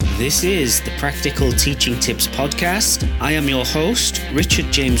This is the Practical Teaching Tips podcast. I am your host,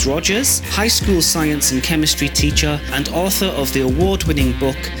 Richard James Rogers, high school science and chemistry teacher and author of the award-winning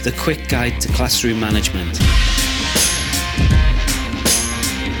book, The Quick Guide to Classroom Management.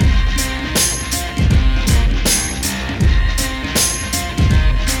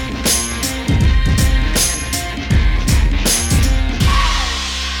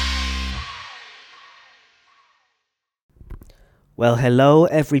 Well, hello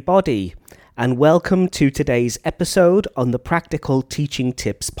everybody, and welcome to today's episode on the Practical Teaching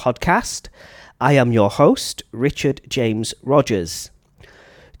Tips podcast. I am your host, Richard James Rogers.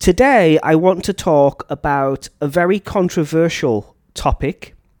 Today, I want to talk about a very controversial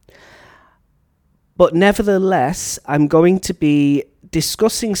topic, but nevertheless, I'm going to be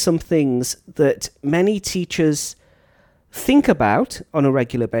discussing some things that many teachers think about on a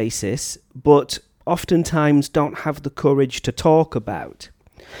regular basis, but oftentimes don't have the courage to talk about.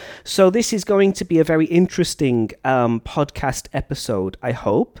 So this is going to be a very interesting podcast episode, I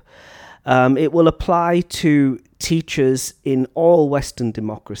hope. It will apply to teachers in all Western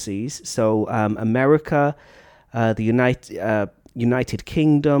democracies, so America, the United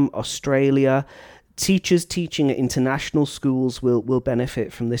Kingdom, Australia. Teachers teaching at international schools will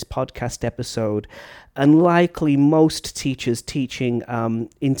benefit from this podcast episode, and likely most teachers teaching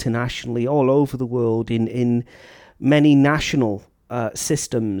internationally all over the world in many national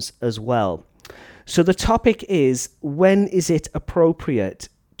systems as well. So the topic is, when is it appropriate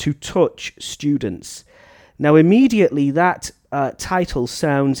to touch students? Now immediately that title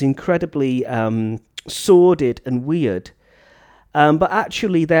sounds incredibly sordid and weird. But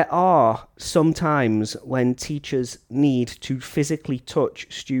actually there are some times when teachers need to physically touch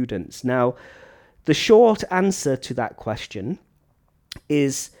students. Now, the short answer to that question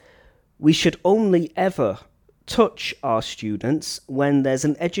is we should only ever touch our students when there's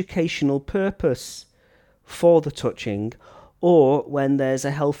an educational purpose for the touching, or when there's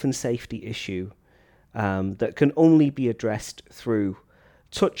a health and safety issue that can only be addressed through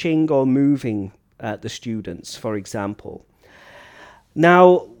touching or moving the students, for example.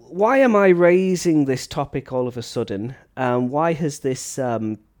 Now, why am I raising this topic all of a sudden? Why has this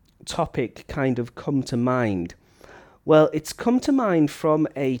topic kind of come to mind? Well, it's come to mind from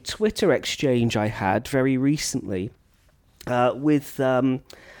a Twitter exchange I had very recently with,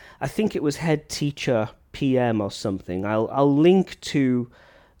 I think it was Head Teacher PM or something. I'll link to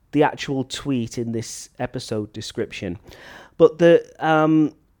the actual tweet in this episode description. But the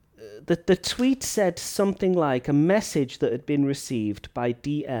tweet said something like a message that had been received by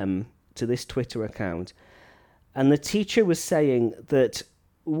DM to this Twitter account. And the teacher was saying that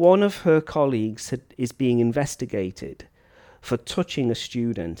one of her colleagues is being investigated for touching a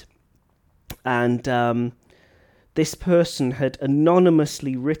student. And this person had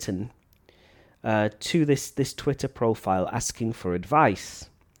anonymously written to this Twitter profile asking for advice.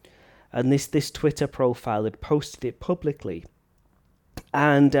 And this Twitter profile had posted it publicly.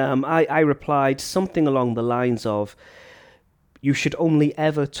 And I replied something along the lines of, you should only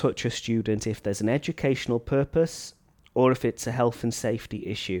ever touch a student if there's an educational purpose or if it's a health and safety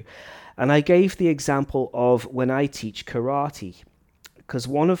issue. And I gave the example of when I teach karate, because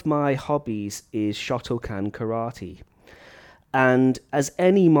one of my hobbies is Shotokan karate. And as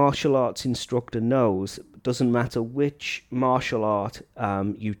any martial arts instructor knows, it doesn't matter which martial art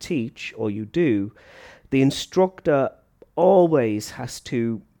you teach or you do, the instructor always has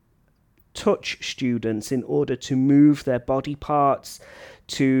to touch students in order to move their body parts,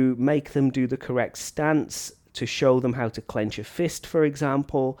 to make them do the correct stance, to show them how to clench a fist, for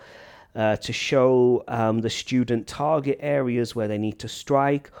example, to show the student target areas where they need to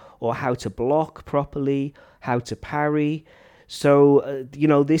strike, or how to block properly, how to parry. So,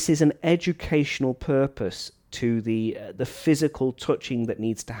 this is an educational purpose to the physical touching that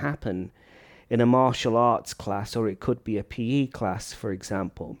needs to happen in a martial arts class, or it could be a PE class, for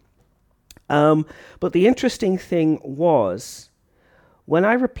example. But the interesting thing was, when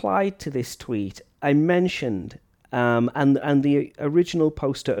I replied to this tweet, I mentioned, and the original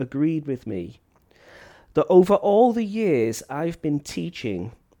poster agreed with me, that over all the years I've been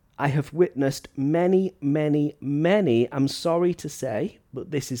teaching, I have witnessed many, I'm sorry to say,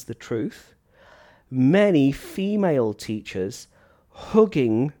 but this is the truth, many female teachers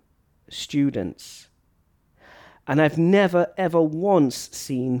hugging students. And I've never ever once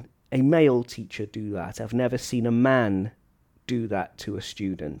seen a male teacher do that. I've never seen a man do that to a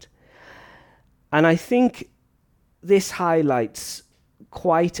student. And I think this highlights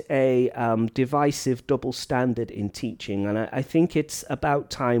quite a divisive double standard in teaching, and I think it's about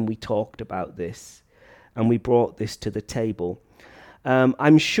time we talked about this and we brought this to the table.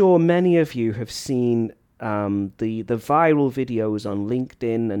 I'm sure many of you have seen the viral videos on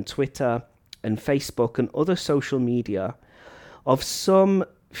LinkedIn and Twitter and Facebook and other social media of some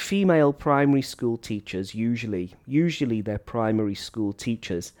female primary school teachers, usually they're primary school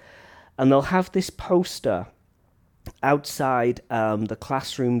teachers, and they'll have this poster outside the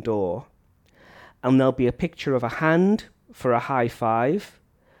classroom door, and there'll be a picture of a hand for a high five,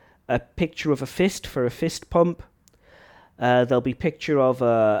 a picture of a fist for a fist pump, there'll be a picture of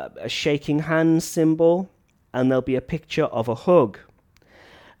a shaking hands symbol, and there'll be a picture of a hug.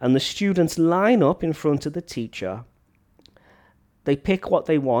 And the students line up in front of the teacher. They pick what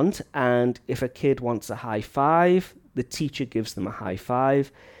they want, and if a kid wants a high five, the teacher gives them a high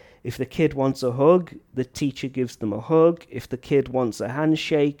five. If the kid wants a hug, the teacher gives them a hug. If the kid wants a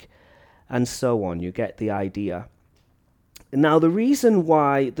handshake, and so on. You get the idea. Now, the reason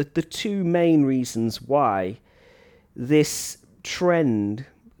why, the two main reasons why this trend,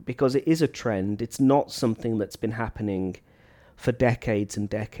 because it is a trend, it's not something that's been happening for decades and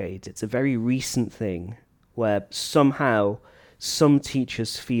decades. It's a very recent thing where somehow some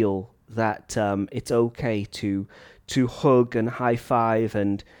teachers feel that it's okay to hug and high five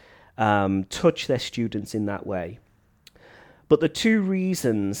and touch their students in that way. But the two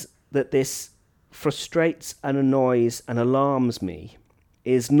reasons that this frustrates and annoys and alarms me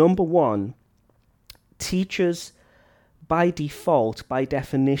is, number one, teachers by default, by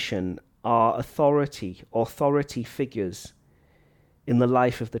definition, are authority figures in the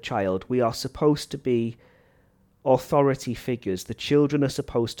life of the child. We are supposed to be authority figures. The children are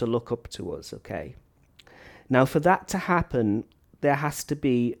supposed to look up to us, okay? Now, for that to happen, there has to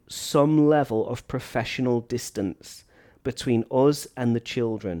be some level of professional distance between us and the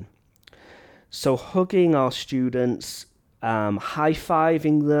children. So hugging our students,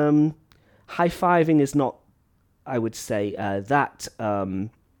 high-fiving them. High-fiving is not, I would say,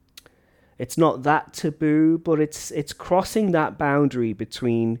 it's not that taboo, but it's crossing that boundary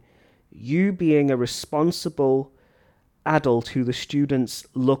between you being a responsible adult who the students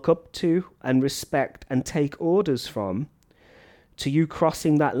look up to and respect and take orders from, to you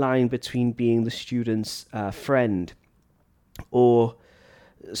crossing that line between being the student's friend or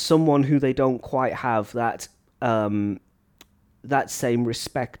someone who they don't quite have that same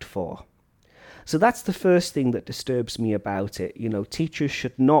respect for. So that's the first thing that disturbs me about it. You know, teachers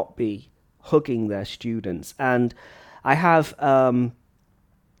should not be hugging their students. And I have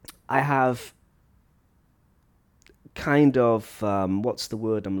kind of, what's the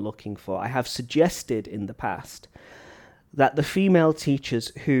word I'm looking for? I have suggested in the past that the female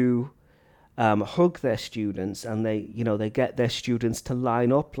teachers who hug their students and they get their students to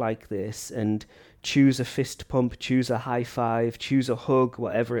line up like this and choose a fist pump, choose a high five, choose a hug,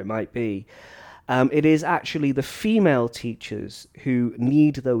 whatever it might be. It is actually the female teachers who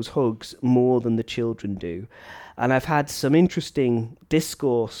need those hugs more than the children do. And I've had some interesting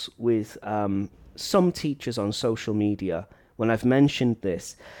discourse with some teachers on social media when I've mentioned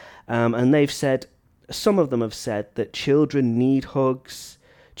this. And they've said, some of them have said that children need hugs,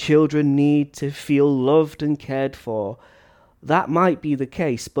 children need to feel loved and cared for. That might be the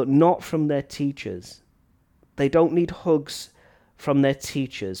case, but not from their teachers. They don't need hugs from their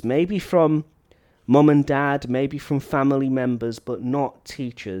teachers. Maybe from mum and dad, maybe from family members, but not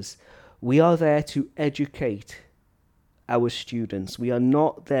teachers. We are there to educate our students. We are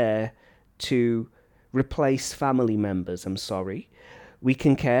not there to replace family members, I'm sorry. We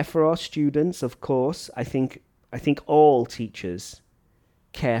can care for our students, of course. I think all teachers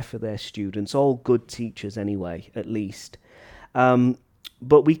care for their students, all good teachers anyway, at least.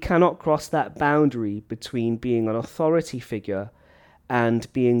 But we cannot cross that boundary between being an authority figure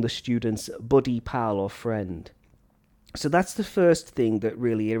and being the student's buddy, pal, or friend. So that's the first thing that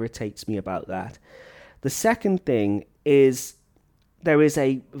really irritates me about that. The second thing is there is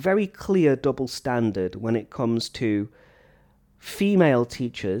a very clear double standard when it comes to female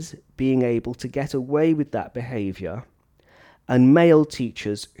teachers being able to get away with that behaviour and male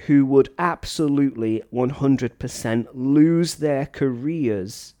teachers who would absolutely 100% lose their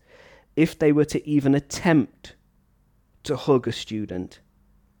careers if they were to even attempt to hug a student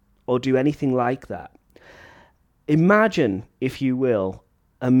or do anything like that. Imagine, if you will,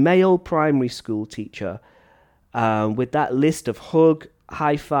 a male primary school teacher with that list of hug,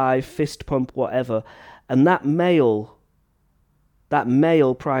 high five, fist pump, whatever, and that male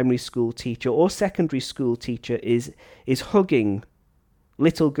primary school teacher or secondary school teacher is hugging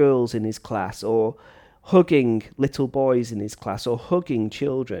little girls in his class or hugging little boys in his class or hugging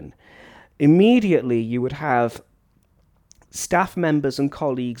children. Immediately you would have staff members and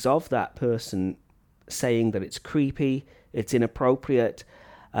colleagues of that person saying that it's creepy, it's inappropriate,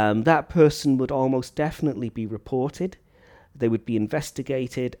 that person would almost definitely be reported. They would be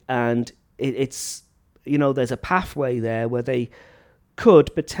investigated, and it's, there's a pathway there where they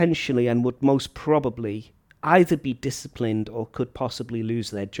could potentially and would most probably either be disciplined or could possibly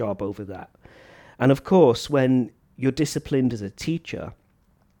lose their job over that. And of course, when you're disciplined as a teacher,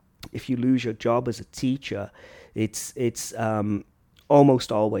 if you lose your job as a teacher, it's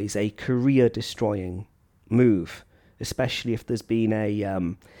almost always a career-destroying move, especially if there's been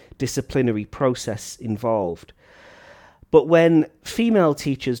a disciplinary process involved. But when female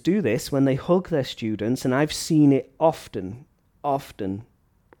teachers do this, when they hug their students, and I've seen it often,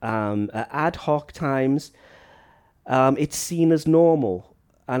 at ad hoc times, it's seen as normal.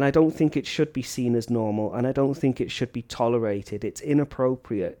 And I don't think it should be seen as normal, and I don't think it should be tolerated. It's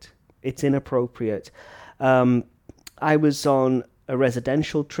inappropriate. I was on a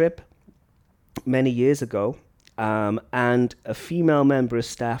residential trip many years ago, and a female member of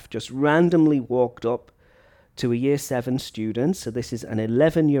staff just randomly walked up to a Year 7 student. So this is an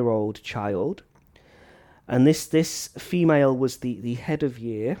 11-year-old child. And this female was the head of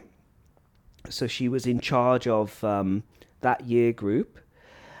year. So she was in charge of that year group.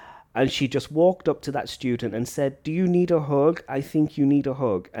 And she just walked up to that student and said, "Do you need a hug? I think you need a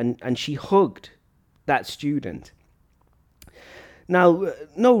hug." And she hugged that student. Now,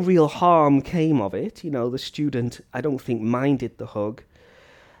 no real harm came of it. The student, I don't think, minded the hug.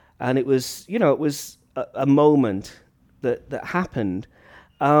 And it was, it was a moment that happened.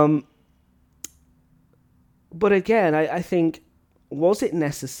 But again, I think, was it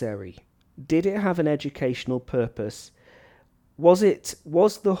necessary? Did it have an educational purpose? Was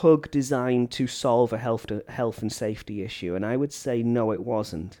the hug designed to solve a health and safety issue? And I would say no, it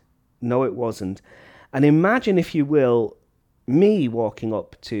wasn't. No, it wasn't. And imagine, if you will, me walking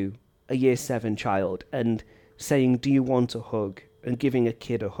up to a Year 7 child and saying, "Do you want a hug?" and giving a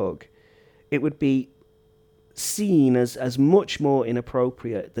kid a hug. It would be seen as much more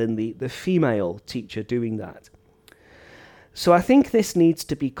inappropriate than the female teacher doing that. So I think this needs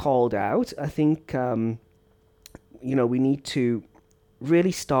to be called out. I think, we need to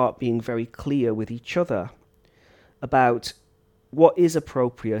really start being very clear with each other about what is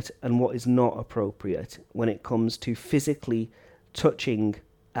appropriate and what is not appropriate when it comes to physically touching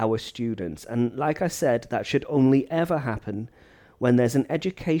our students. And like I said, that should only ever happen when there's an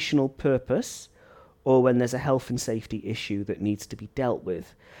educational purpose or when there's a health and safety issue that needs to be dealt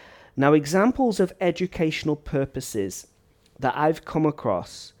with. Now, examples of educational purposes that I've come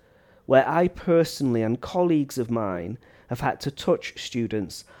across where I personally and colleagues of mine have had to touch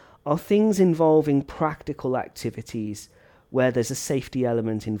students are things involving practical activities where there's a safety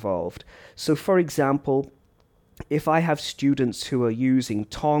element involved. So, for example, if I have students who are using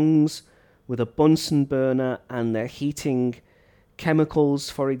tongs with a Bunsen burner and they're heating chemicals,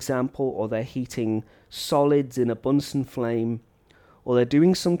 for example, or they're heating solids in a Bunsen flame, or they're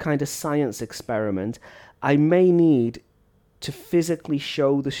doing some kind of science experiment, I may need to physically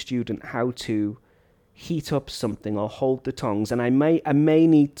show the student how to heat up something or hold the tongs, and I may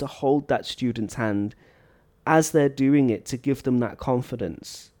need to hold that student's hand as they're doing it to give them that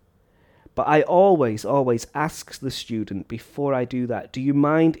confidence. But I always ask the student before I do that, "Do you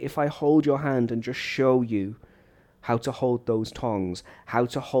mind if I hold your hand and just show you how to hold those tongs, how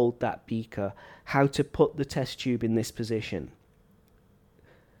to hold that beaker, how to put the test tube in this position?"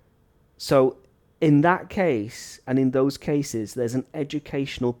 So in that case, and in those cases, there's an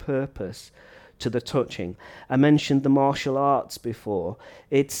educational purpose to the touching. I mentioned the martial arts before.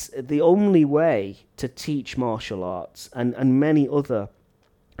 It's the only way to teach martial arts and many other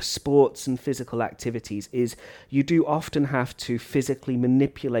sports and physical activities is you do often have to physically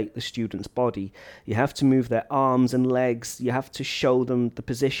manipulate the student's body. You have to move their arms and legs. You have to show them the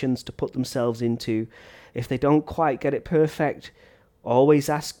positions to put themselves into. If they don't quite get it perfect, always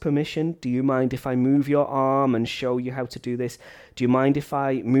ask permission. "Do you mind if I move your arm and show you how to do this? Do you mind if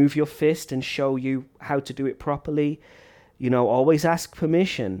I move your fist and show you how to do it properly?" Always ask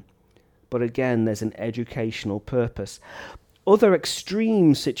permission. But again, there's an educational purpose. Other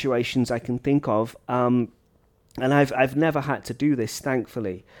extreme situations I can think of, and I've never had to do this,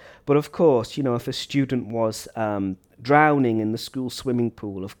 thankfully. But of course, if a student was drowning in the school swimming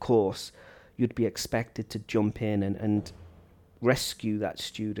pool, of course, you'd be expected to jump in and rescue that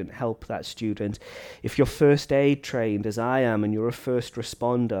student, help that student. If you're first aid trained, as I am, and you're a first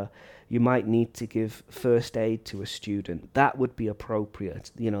responder, you might need to give first aid to a student. That would be appropriate.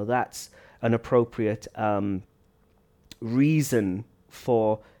 That's an appropriate reason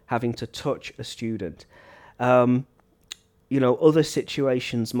for having to touch a student. other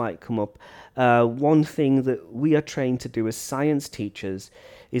situations might come up. One thing that we are trained to do as science teachers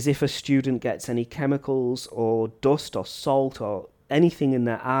is if a student gets any chemicals or dust or salt or anything in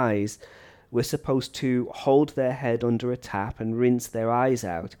their eyes, we're supposed to hold their head under a tap and rinse their eyes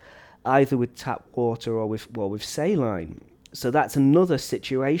out, either with tap water or with saline. So that's another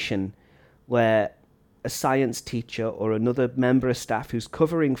situation where a science teacher or another member of staff who's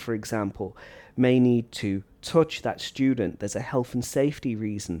covering, for example, may need to touch that student. There's a health and safety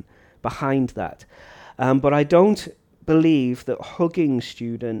reason behind that. But I don't believe that hugging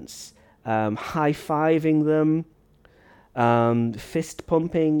students, high-fiving them, fist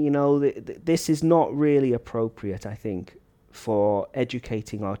pumping, this is not really appropriate, I think, for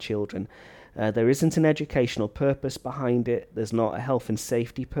educating our children. There isn't an educational purpose behind it. There's not a health and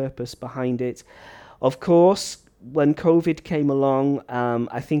safety purpose behind it. Of course, when COVID came along,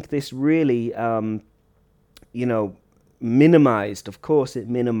 I think this really, minimized, of course, it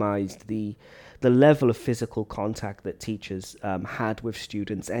minimized the level of physical contact that teachers had with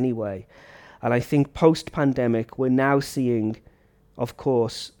students anyway. And I think post-pandemic, we're now seeing, of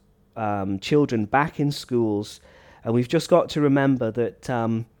course, children back in schools. And we've just got to remember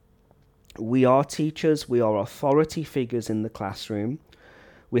that we are teachers, we are authority figures in the classroom.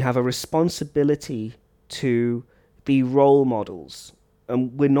 We have a responsibility to be role models.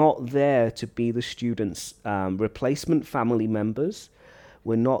 And we're not there to be the students' replacement family members.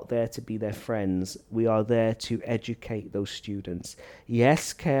 We're not there to be their friends. We are there to educate those students.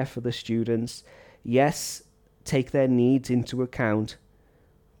 Yes, care for the students. Yes, take their needs into account,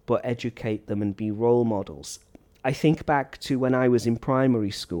 but educate them and be role models. I think back to when I was in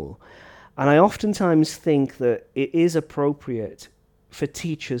primary school, and I oftentimes think that it is appropriate for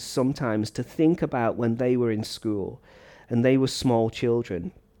teachers sometimes to think about when they were in school and they were small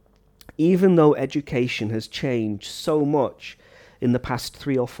children. Even though education has changed so much in the past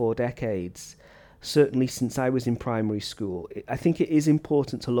 3 or 4 decades, certainly since I was in primary school, I think it is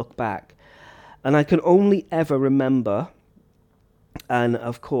important to look back. And I can only ever remember, and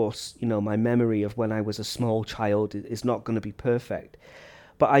of course, my memory of when I was a small child is not going to be perfect,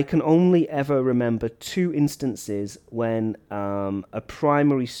 but I can only ever remember 2 instances when a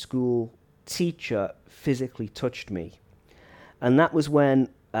primary school teacher physically touched me. And that was when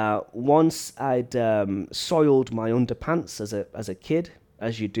once I'd soiled my underpants as a kid,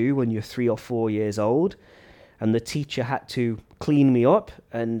 as you do when you're 3 or 4 years old, and the teacher had to clean me up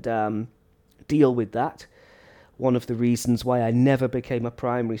and deal with that. One of the reasons why I never became a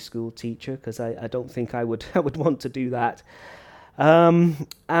primary school teacher, because I don't think I would want to do that. The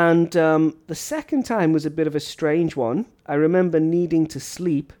second time was a bit of a strange one. I remember needing to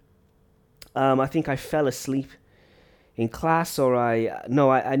sleep. I think I fell asleep in class, or I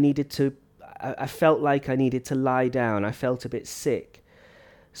felt like I needed to lie down. I felt a bit sick.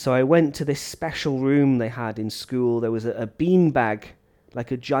 So I went to this special room they had in school. There was a beanbag,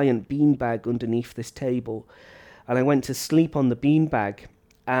 like a giant beanbag underneath this table. And I went to sleep on the beanbag.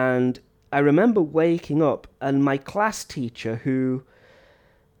 And I remember waking up, and my class teacher, who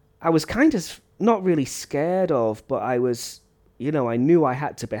I was kind of not really scared of, but I was, I knew I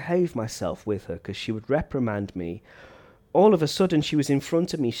had to behave myself with her because she would reprimand me. All of a sudden, she was in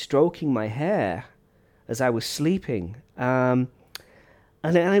front of me stroking my hair as I was sleeping. And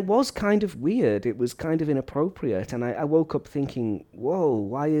it was kind of weird. It was kind of inappropriate. And I woke up thinking, whoa,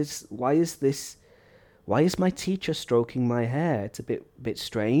 why is my teacher stroking my hair? It's a bit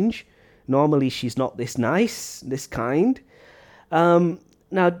strange. Normally, she's not this nice, this kind.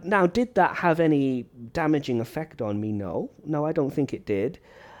 Now, did that have any damaging effect on me? No, I don't think it did.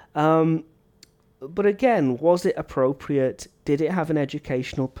 But again, was it appropriate? Did it have an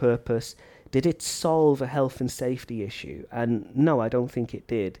educational purpose? Did it solve a health and safety issue? And no, I don't think it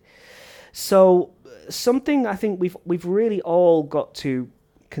did. So something I think we've really all got to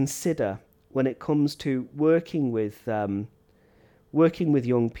consider when it comes to working with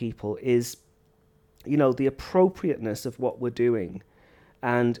young people is, the appropriateness of what we're doing.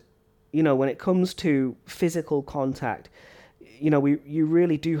 And, when it comes to physical contact, you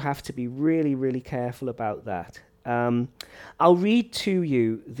really do have to be really, really careful about that. I'll read to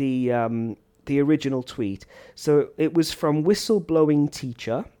you the original tweet. So it was from Whistleblowing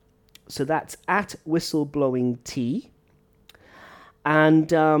Teacher. So that's at whistleblowing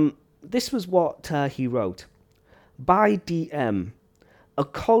And this was what he wrote. By DM, a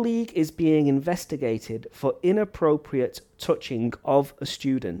colleague is being investigated for inappropriate touching of a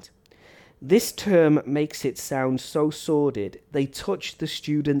student. This term makes it sound so sordid. They touched the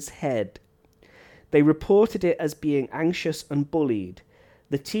student's head. They reported it as being anxious and bullied.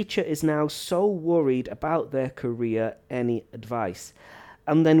 The teacher is now so worried about their career. Any advice?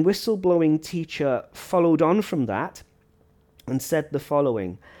 And then whistleblowing teacher followed on from that and said the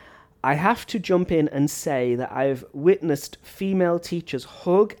following: I have to jump in and say that I've witnessed female teachers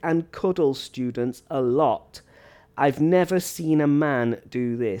hug and cuddle students a lot. I've never seen a man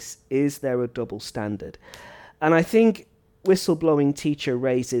do this. Is there a double standard? And I think whistleblowing teacher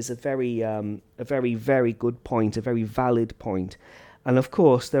raises a very, very good point, a very valid point. And of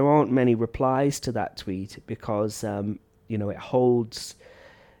course, there aren't many replies to that tweet because, it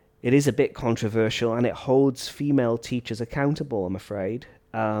is a bit controversial and it holds female teachers accountable, I'm afraid.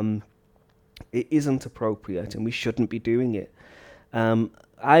 It isn't appropriate and we shouldn't be doing it.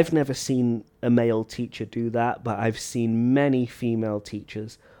 I've never seen a male teacher do that, but I've seen many female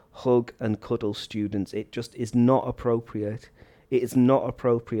teachers hug and cuddle students. It just is not appropriate. It is not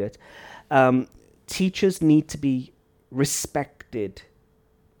appropriate. Teachers need to be respected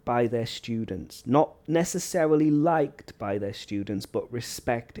by their students, not necessarily liked by their students, but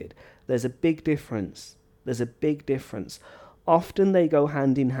respected. There's a big difference. Often they go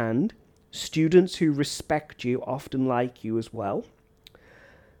hand in hand. Students who respect you often like you as well.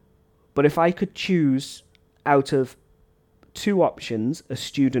 But if I could choose out of two options, a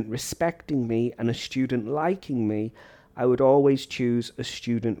student respecting me and a student liking me, I would always choose a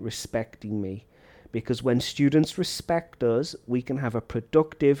student respecting me. Because when students respect us, we can have a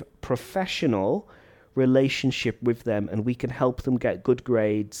productive, professional relationship with them, and we can help them get good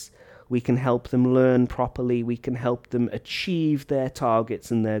grades. We can help them learn properly. We can help them achieve their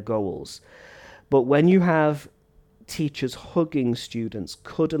targets and their goals. But when you have teachers hugging students,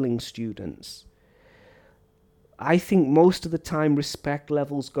 cuddling students, I think most of the time respect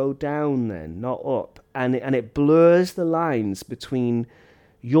levels go down then, not up. And it blurs the lines between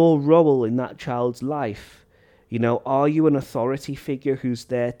your role in that child's life. Are you an authority figure who's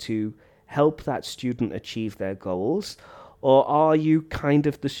there to help that student achieve their goals? Or are you kind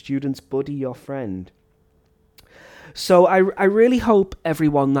of the student's buddy, your friend? So I really hope,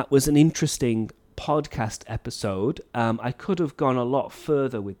 everyone, that was an interesting podcast episode. I could have gone a lot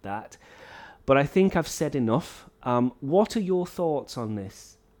further with that, but I think I've said enough. What are your thoughts on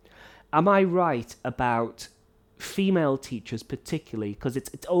this? Am I right about female teachers particularly? Because it's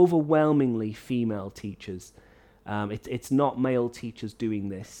overwhelmingly female teachers. It's not male teachers doing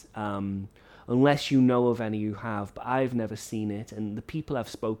this, unless you know of any who have, but I've never seen it, and the people I've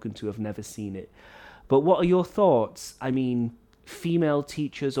spoken to have never seen it. But what are your thoughts? I mean, female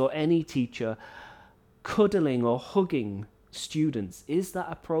teachers or any teacher cuddling or hugging students, is that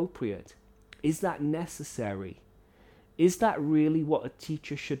appropriate? Is that necessary? Is that really what a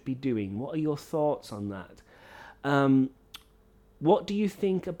teacher should be doing? What are your thoughts on that? What do you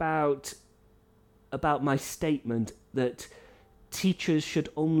think about my statement that teachers should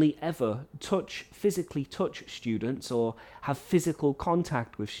only ever physically touch students or have physical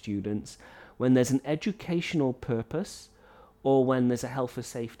contact with students when there's an educational purpose or when there's a health or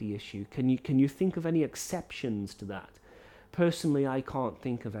safety issue? Can you think of any exceptions to that? Personally, I can't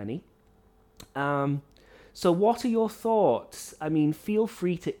think of any. So what are your thoughts? I mean, feel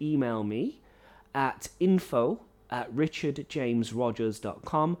free to email me at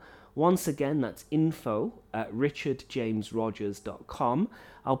info@richardjamesrogers.com. Once again, that's info@richardjamesrogers.com.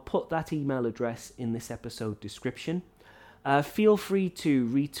 I'll put that email address in this episode description. Feel free to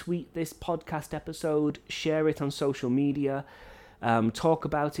retweet this podcast episode, share it on social media, talk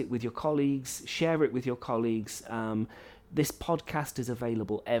about it with your colleagues, share it with your colleagues. This podcast is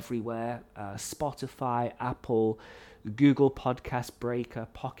available everywhere: Spotify, Apple, Google Podcast, Breaker,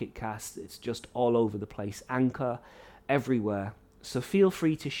 Pocket Cast. It's just all over the place. Anchor, everywhere. So feel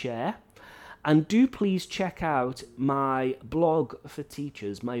free to share. And do please check out my blog for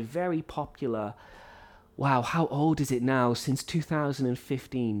teachers, my very popular, wow, how old is it now? Since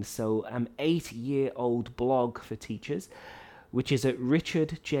 2015. So 8-year-old blog for teachers, which is at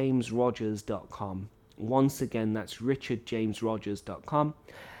richardjamesrogers.com. Once again, that's richardjamesrogers.com.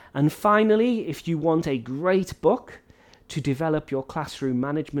 And finally, if you want a great book to develop your classroom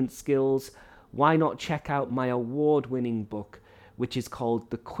management skills, why not check out my award-winning book, which is called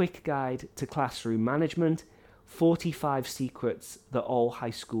The Quick Guide to Classroom Management, 45 Secrets That All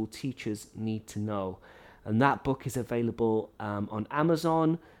High School Teachers Need to Know. And that book is available on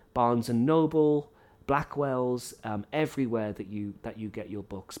Amazon, Barnes & Noble, Blackwell's, everywhere that you get your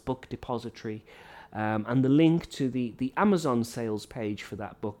books, Book Depository. And the link to the Amazon sales page for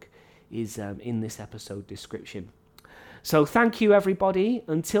that book is in this episode description. So thank you, everybody.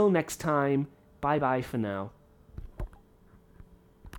 Until next time, bye-bye for now.